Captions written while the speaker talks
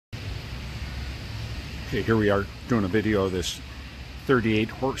Okay, here we are doing a video of this 38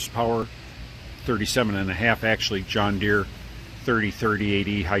 horsepower, 37.5 actually, John Deere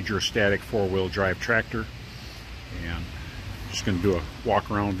 3038E hydrostatic four-wheel drive tractor. And I'm just going to do a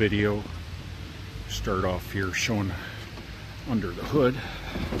walk around video. Start off here showing under the hood.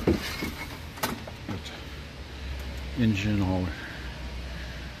 Engine all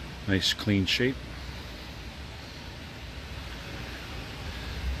nice clean shape.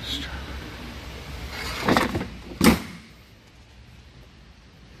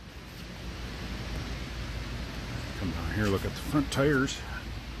 Come down here, look at the front tires.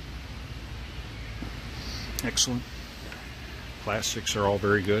 Excellent. Plastics are all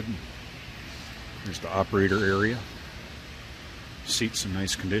very good. Here's the operator area. Seats in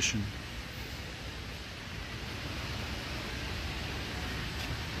nice condition.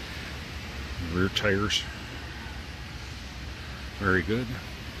 Rear tires, very good.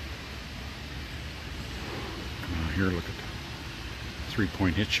 Here, look at the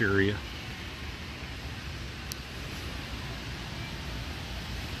 3-point hitch area.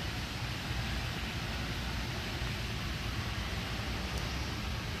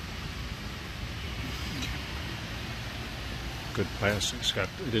 Good plastics.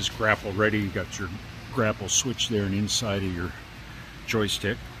 It is grapple ready. You got your grapple switch there and inside of your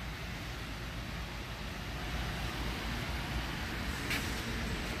joystick.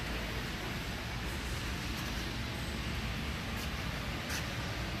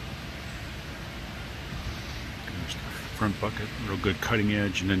 Front bucket, real good cutting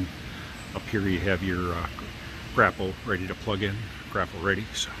edge, and then up here you have your grapple ready to plug in, grapple ready.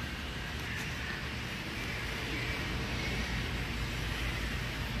 So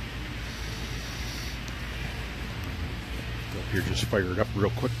up here, just fire it up real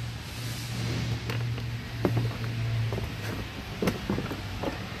quick.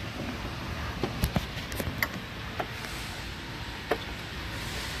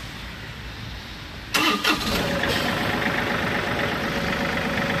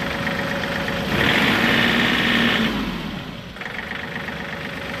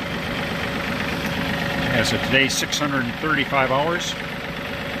 As of today, 635 hours.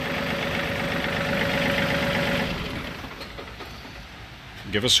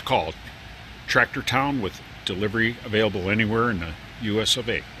 Give us a call. Tractor Town, with delivery available anywhere in the US of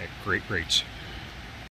A at great rates.